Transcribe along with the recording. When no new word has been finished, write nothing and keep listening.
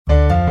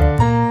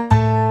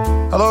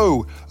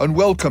Hello, and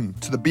welcome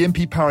to the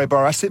BNP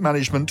Paribas Asset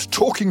Management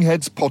Talking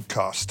Heads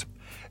podcast.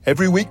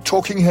 Every week,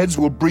 Talking Heads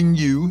will bring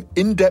you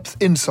in-depth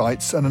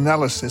insights and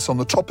analysis on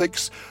the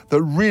topics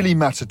that really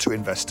matter to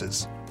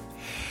investors.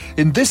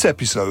 In this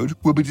episode,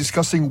 we'll be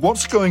discussing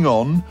what's going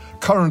on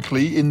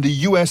currently in the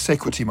US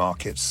equity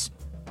markets.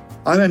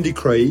 I'm Andy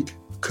Craig,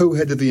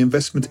 co-head of the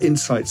Investment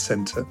Insights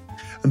Centre,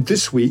 and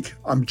this week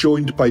I'm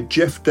joined by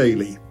Jeff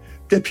Daly,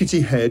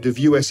 deputy head of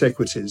US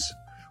equities.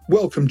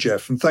 Welcome,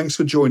 Jeff, and thanks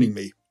for joining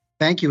me.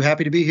 Thank you.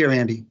 Happy to be here,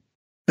 Andy.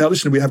 Now,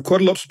 listen, we have quite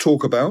a lot to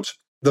talk about.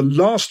 The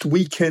last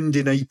weekend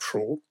in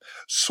April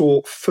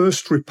saw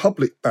First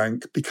Republic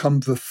Bank become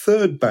the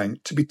third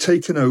bank to be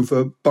taken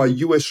over by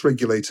US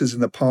regulators in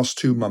the past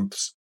 2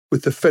 months,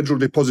 with the Federal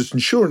Deposit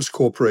Insurance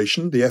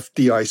Corporation, the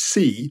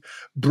FDIC,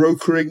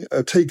 brokering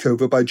a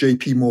takeover by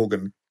JP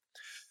Morgan.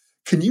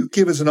 Can you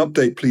give us an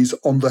update, please,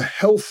 on the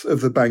health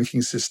of the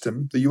banking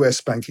system, the US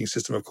banking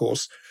system, of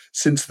course,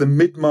 since the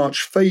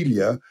mid-March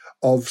failure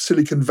of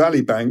Silicon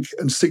Valley Bank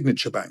and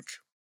Signature Bank?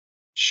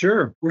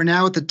 Sure. We're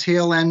now at the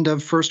tail end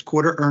of first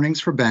quarter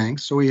earnings for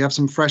banks, so we have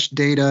some fresh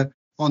data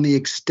on the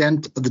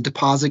extent of the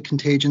deposit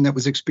contagion that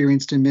was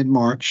experienced in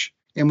mid-March.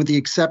 And with the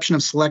exception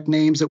of select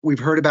names that we've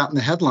heard about in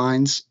the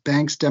headlines,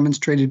 banks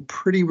demonstrated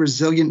pretty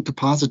resilient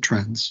deposit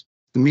trends.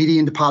 The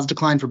median deposit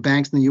decline for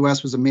banks in the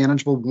U.S. was a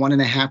manageable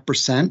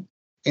 1.5%.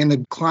 And the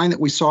decline that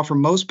we saw for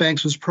most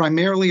banks was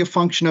primarily a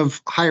function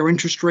of higher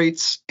interest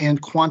rates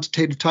and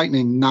quantitative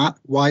tightening, not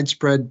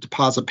widespread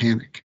deposit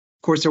panic.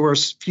 Of course, there were a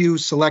few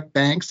select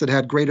banks that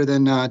had greater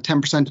than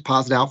 10%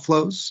 deposit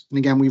outflows. And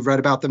again, we've read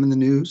about them in the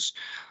news.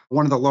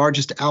 One of the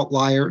largest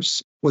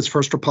outliers was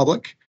First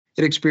Republic.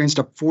 It experienced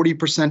a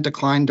 40%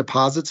 decline in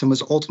deposits and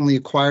was ultimately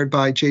acquired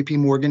by JP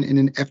Morgan in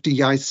an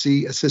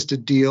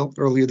FDIC-assisted deal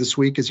earlier this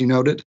week, as you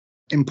noted.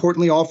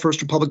 Importantly, all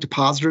First Republic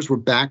depositors were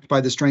backed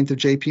by the strength of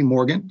JP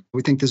Morgan.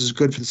 We think this is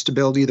good for the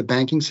stability of the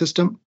banking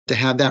system to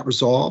have that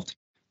resolved.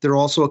 There are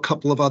also a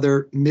couple of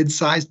other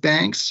mid-sized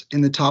banks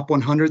in the top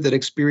 100 that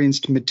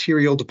experienced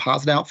material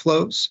deposit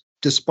outflows.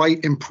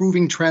 Despite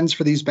improving trends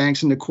for these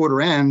banks into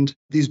quarter end,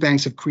 these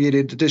banks have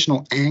created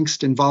additional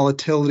angst and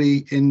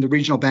volatility in the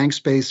regional bank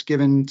space,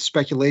 given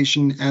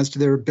speculation as to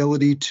their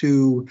ability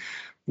to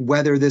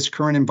weather this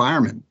current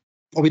environment.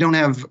 While we don't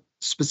have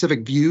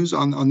specific views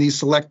on these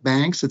select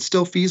banks, it's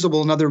still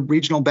feasible another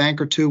regional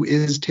bank or two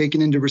is taken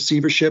into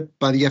receivership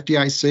by the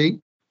FDIC.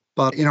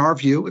 But in our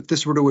view, if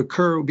this were to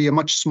occur, it would be a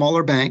much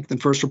smaller bank than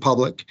First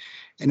Republic,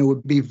 and it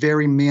would be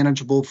very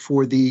manageable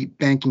for the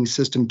banking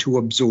system to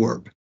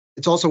absorb.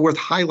 It's also worth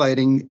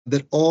highlighting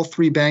that all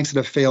three banks that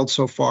have failed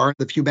so far,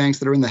 the few banks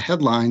that are in the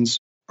headlines,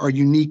 are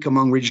unique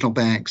among regional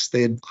banks.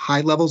 They had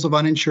high levels of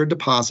uninsured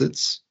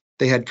deposits,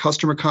 they had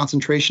customer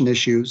concentration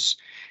issues,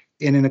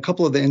 and in a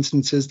couple of the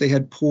instances, they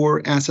had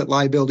poor asset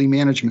liability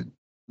management.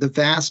 The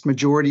vast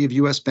majority of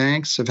U.S.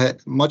 banks have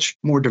had much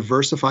more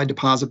diversified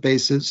deposit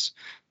bases.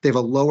 They have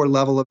a lower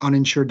level of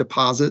uninsured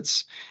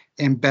deposits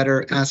and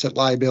better asset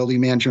liability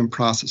management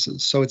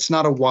processes. So it's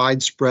not a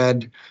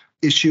widespread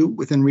issue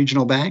within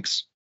regional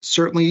banks.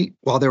 Certainly,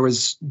 while there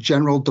was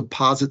general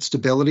deposit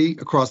stability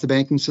across the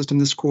banking system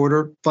this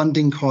quarter,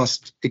 funding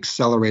costs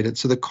accelerated.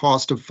 So the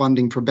cost of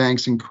funding for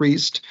banks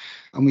increased,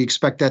 and we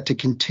expect that to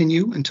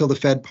continue until the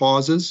Fed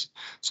pauses.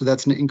 So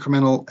that's an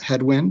incremental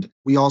headwind.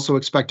 We also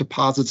expect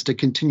deposits to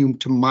continue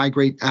to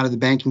migrate out of the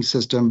banking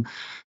system,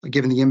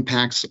 given the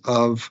impacts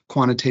of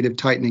quantitative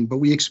tightening. But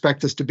we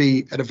expect this to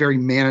be at a very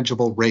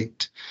manageable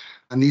rate.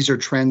 And these are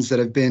trends that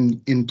have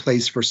been in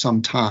place for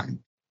some time.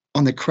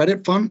 On the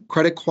credit front,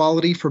 credit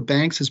quality for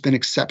banks has been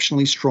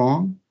exceptionally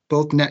strong.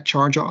 Both net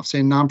charge-offs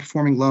and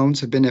non-performing loans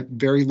have been at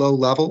very low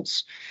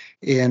levels,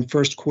 and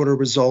first quarter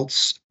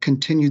results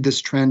continued this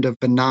trend of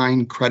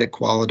benign credit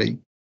quality.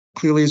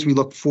 Clearly, as we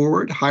look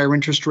forward, higher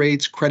interest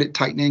rates, credit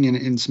tightening,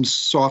 and some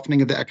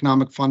softening of the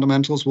economic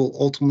fundamentals will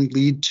ultimately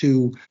lead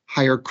to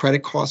higher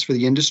credit costs for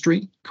the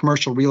industry.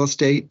 Commercial real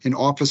estate and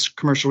office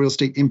commercial real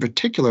estate in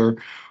particular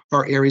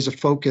are areas of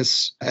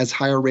focus, as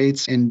higher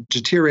rates and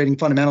deteriorating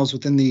fundamentals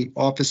within the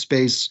office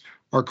space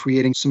are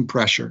creating some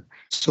pressure.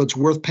 So it's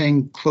worth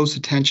paying close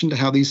attention to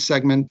how these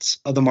segments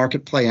of the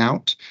market play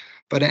out.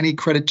 But any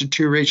credit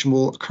deterioration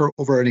will occur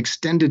over an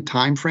extended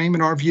time frame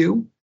in our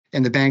view,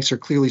 and the banks are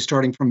clearly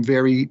starting from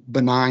very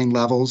benign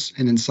levels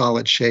and in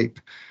solid shape.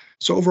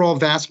 So overall,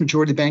 vast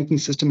majority of the banking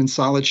system in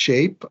solid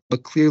shape,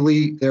 but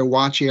clearly there are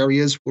watch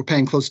areas. We're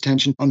paying close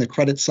attention on the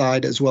credit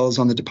side as well as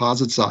on the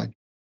deposit side.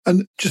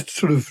 And just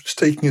sort of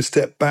taking a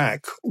step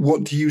back,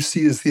 what do you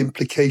see as the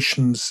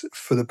implications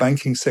for the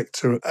banking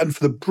sector and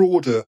for the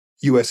broader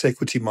US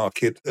equity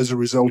market as a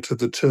result of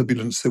the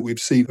turbulence that we've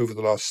seen over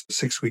the last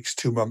 6 weeks,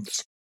 2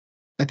 months?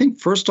 I think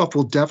first off,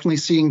 we'll definitely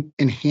see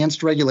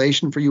enhanced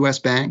regulation for U.S.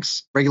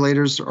 banks.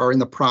 Regulators are in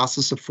the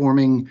process of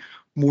forming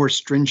more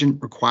stringent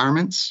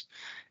requirements.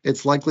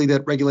 It's likely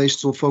that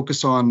regulations will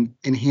focus on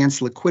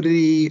enhanced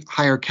liquidity,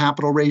 higher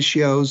capital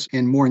ratios,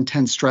 and more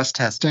intense stress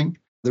testing.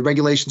 The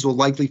regulations will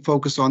likely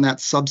focus on that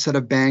subset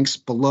of banks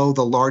below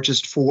the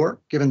largest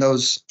four, given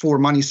those four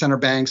money center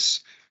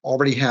banks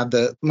already have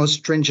the most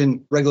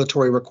stringent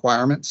regulatory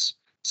requirements.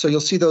 So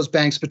you'll see those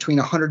banks between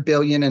 100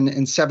 billion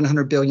and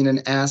 700 billion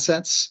in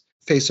assets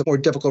face a more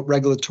difficult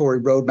regulatory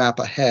roadmap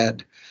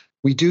ahead.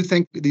 We do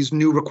think these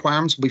new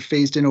requirements will be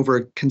phased in over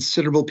a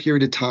considerable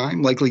period of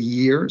time, likely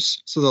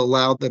years. So they'll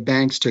allow the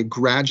banks to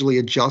gradually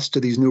adjust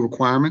to these new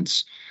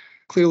requirements.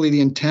 Clearly,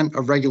 the intent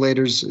of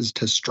regulators is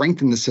to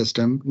strengthen the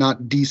system,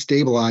 not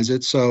destabilize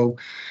it. So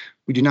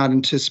we do not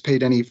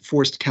anticipate any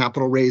forced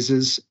capital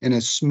raises and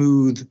a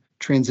smooth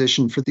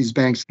transition for these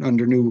banks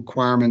under new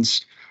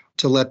requirements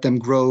to let them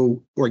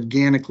grow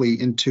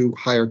organically into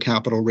higher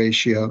capital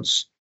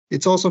ratios.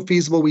 It's also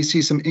feasible we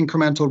see some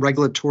incremental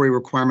regulatory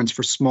requirements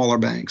for smaller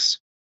banks.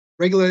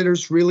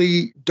 Regulators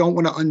really don't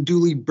want to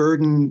unduly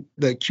burden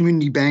the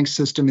community bank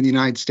system in the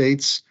United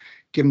States,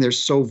 given they're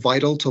so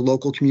vital to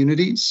local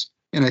communities.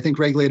 And I think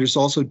regulators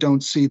also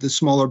don't see the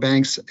smaller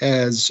banks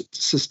as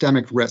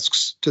systemic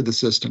risks to the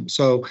system.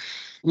 So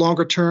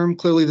longer term,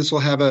 clearly this will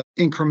have an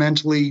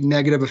incrementally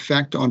negative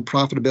effect on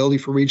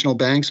profitability for regional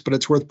banks, but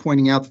it's worth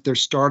pointing out that they're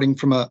starting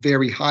from a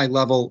very high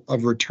level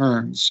of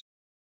returns.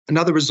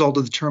 Another result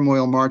of the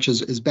turmoil in March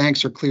is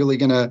banks are clearly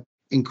going to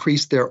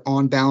increase their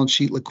on-balance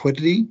sheet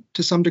liquidity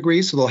to some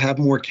degree. So they'll have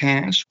more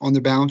cash on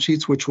their balance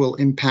sheets, which will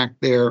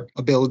impact their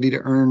ability to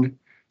earn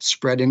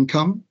spread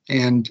income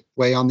and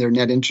weigh on their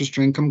net interest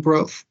income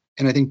growth.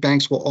 And I think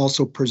banks will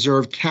also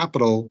preserve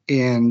capital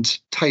and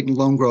tighten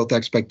loan growth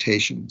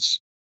expectations.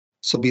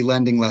 So be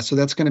lending less. So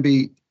that's going to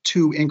be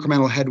two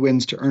incremental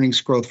headwinds to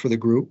earnings growth for the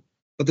group.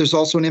 But there's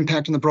also an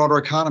impact on the broader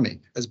economy.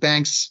 As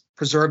banks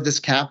preserve this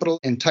capital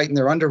and tighten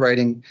their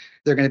underwriting,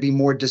 they're going to be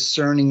more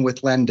discerning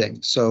with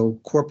lending. So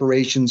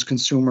corporations,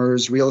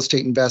 consumers, real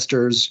estate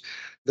investors,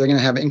 they're going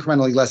to have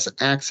incrementally less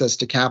access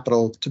to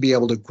capital to be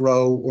able to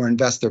grow or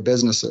invest their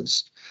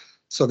businesses.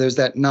 So there's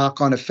that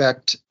knock-on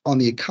effect on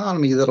the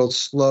economy that'll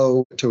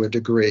slow to a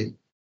degree.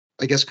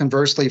 I guess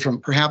conversely,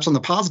 from perhaps on the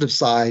positive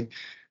side,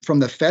 from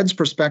the Fed's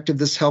perspective,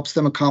 this helps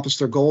them accomplish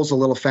their goals a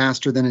little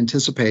faster than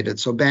anticipated.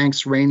 So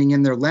banks reining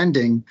in their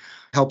lending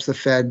helps the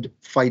Fed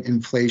fight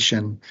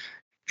inflation.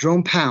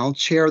 Jerome Powell,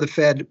 chair of the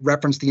Fed,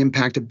 referenced the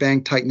impact of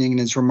bank tightening in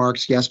his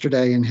remarks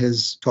yesterday in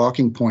his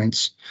talking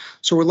points.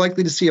 So we're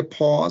likely to see a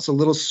pause a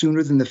little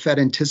sooner than the Fed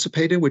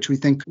anticipated, which we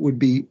think would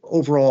be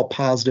overall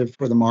positive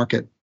for the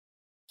market.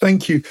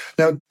 Thank you.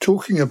 Now,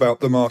 talking about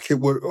the market,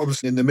 we're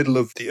obviously in the middle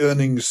of the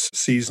earnings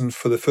season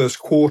for the first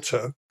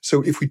quarter.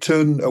 So if we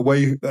turn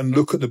away and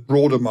look at the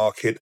broader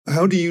market,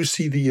 how do you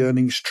see the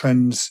earnings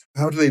trends?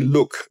 How do they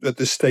look at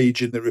this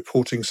stage in the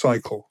reporting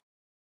cycle?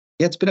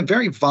 Yeah, it's been a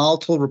very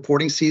volatile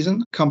reporting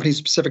season.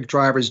 Company-specific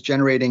drivers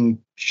generating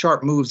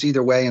sharp moves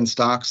either way in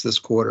stocks this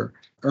quarter.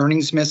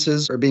 Earnings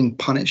misses are being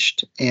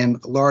punished,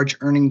 and large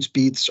earnings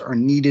beats are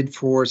needed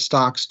for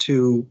stocks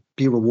to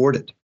be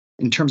rewarded.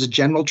 In terms of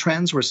general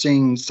trends, we're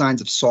seeing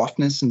signs of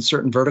softness in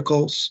certain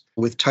verticals,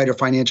 with tighter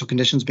financial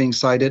conditions being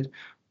cited.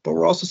 But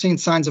we're also seeing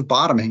signs of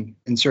bottoming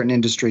in certain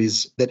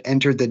industries that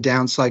entered the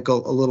down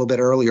cycle a little bit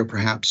earlier,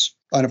 perhaps.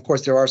 And of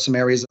course, there are some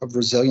areas of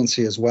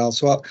resiliency as well.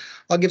 So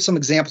I'll give some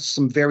examples,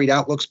 some varied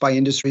outlooks by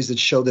industries that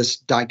show this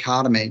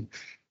dichotomy.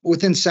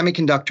 Within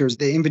semiconductors,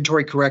 the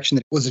inventory correction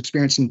that was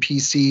experienced in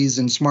PCs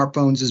and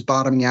smartphones is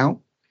bottoming out.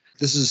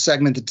 This is a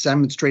segment that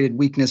demonstrated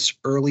weakness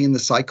early in the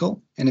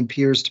cycle and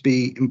appears to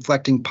be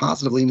inflecting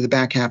positively into the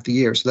back half of the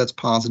year. So that's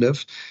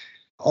positive.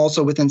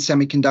 Also within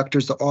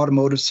semiconductors, the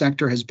automotive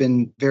sector has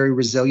been very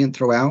resilient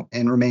throughout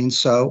and remains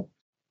so.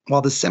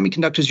 While the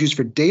semiconductors used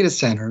for data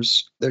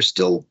centers, there's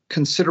still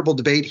considerable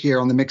debate here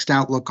on the mixed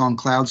outlook on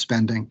cloud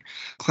spending.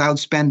 Cloud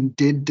spend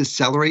did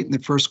decelerate in the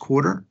first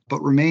quarter,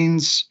 but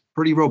remains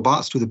pretty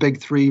robust, with the big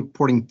three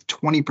reporting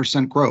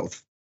 20%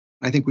 growth.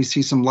 I think we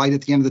see some light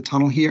at the end of the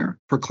tunnel here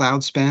for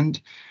cloud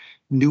spend.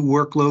 New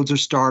workloads are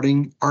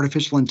starting.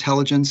 Artificial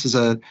intelligence is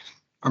a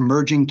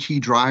emerging key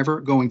driver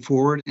going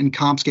forward, and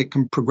comps get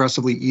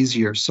progressively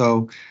easier.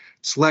 So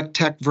select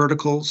tech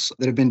verticals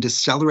that have been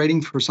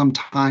decelerating for some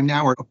time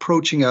now are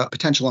approaching a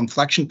potential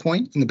inflection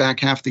point in the back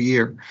half of the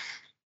year.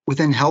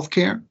 Within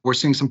healthcare, we're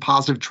seeing some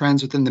positive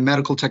trends within the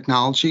medical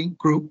technology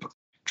group.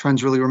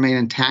 Trends really remain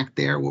intact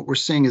there. What we're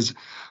seeing is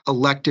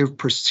elective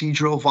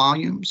procedural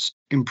volumes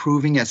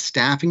improving as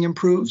staffing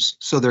improves,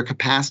 so their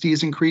capacity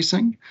is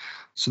increasing.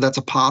 So that's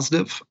a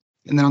positive.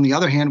 And then on the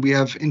other hand, we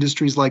have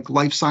industries like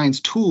life science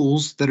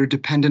tools that are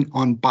dependent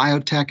on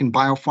biotech and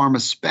biopharma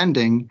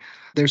spending.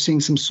 They're seeing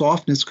some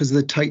softness because of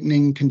the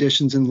tightening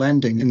conditions in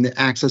lending and the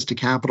access to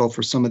capital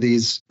for some of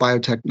these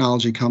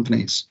biotechnology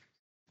companies.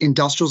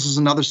 Industrials is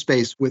another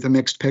space with a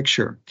mixed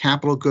picture.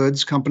 Capital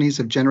goods companies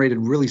have generated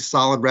really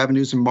solid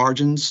revenues and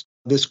margins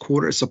this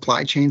quarter.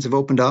 Supply chains have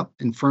opened up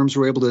and firms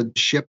were able to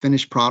ship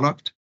finished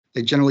product.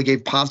 They generally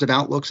gave positive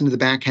outlooks into the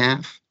back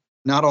half.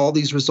 Not all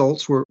these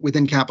results were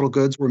within capital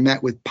goods were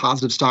met with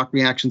positive stock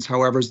reactions,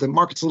 however, as the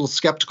market's a little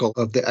skeptical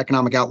of the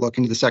economic outlook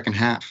into the second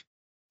half.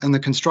 On the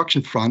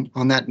construction front,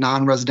 on that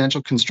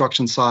non-residential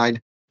construction side,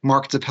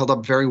 markets have held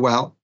up very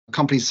well.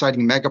 Companies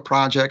citing mega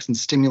projects and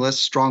stimulus,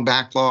 strong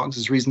backlogs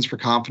as reasons for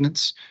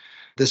confidence.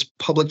 This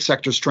public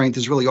sector strength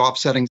is really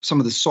offsetting some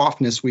of the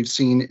softness we've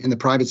seen in the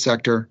private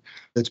sector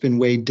that's been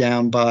weighed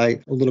down by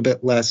a little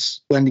bit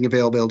less lending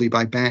availability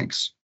by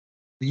banks.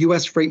 The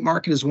U.S. freight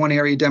market is one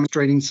area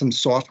demonstrating some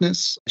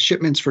softness.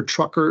 Shipments for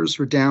truckers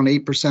were down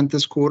 8%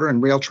 this quarter,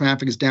 and rail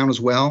traffic is down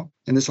as well.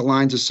 And this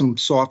aligns with some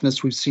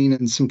softness we've seen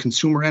in some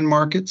consumer end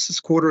markets this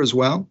quarter as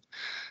well.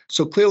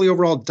 So clearly,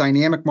 overall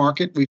dynamic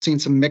market. We've seen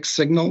some mixed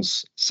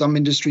signals, some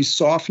industries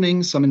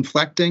softening, some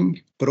inflecting.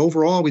 But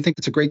overall, we think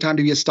it's a great time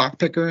to be a stock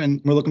picker,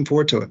 and we're looking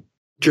forward to it.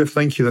 Jeff,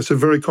 thank you. That's a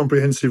very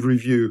comprehensive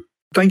review.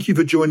 Thank you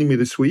for joining me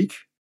this week.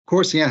 Of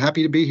course, yeah,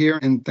 happy to be here,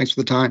 and thanks for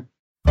the time.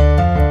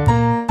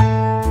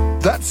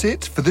 That's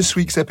it for this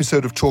week's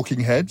episode of Talking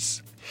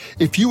Heads.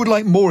 If you would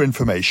like more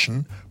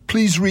information,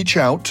 please reach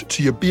out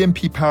to your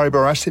BNP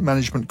Paribas Asset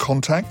Management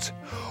contact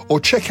or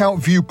check out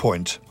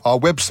Viewpoint, our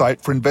website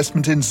for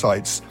investment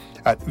insights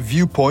at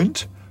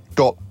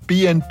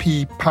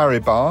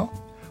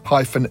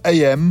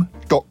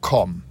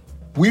viewpoint.bnpparibas-am.com.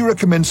 We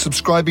recommend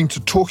subscribing to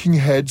Talking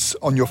Heads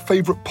on your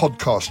favorite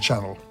podcast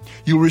channel.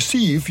 You'll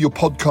receive your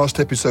podcast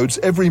episodes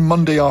every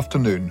Monday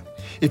afternoon.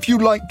 If you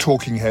like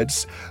Talking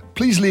Heads,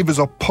 please leave us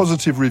a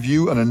positive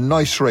review and a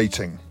nice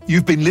rating.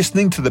 You've been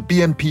listening to the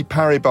BNP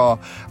Paribas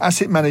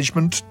Asset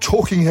Management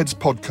Talking Heads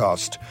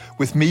podcast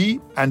with me,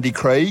 Andy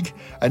Craig,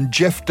 and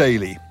Jeff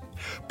Daly.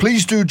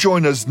 Please do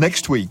join us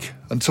next week.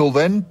 Until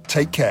then,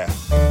 take care.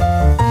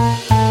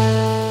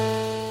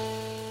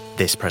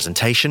 This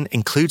presentation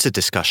includes a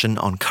discussion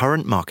on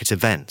current market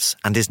events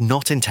and is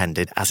not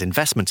intended as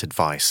investment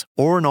advice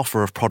or an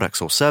offer of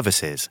products or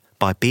services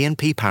by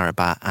BNP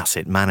Paribas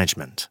Asset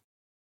Management.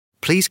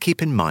 Please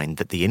keep in mind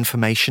that the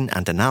information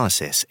and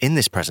analysis in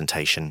this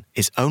presentation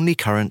is only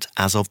current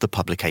as of the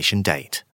publication date.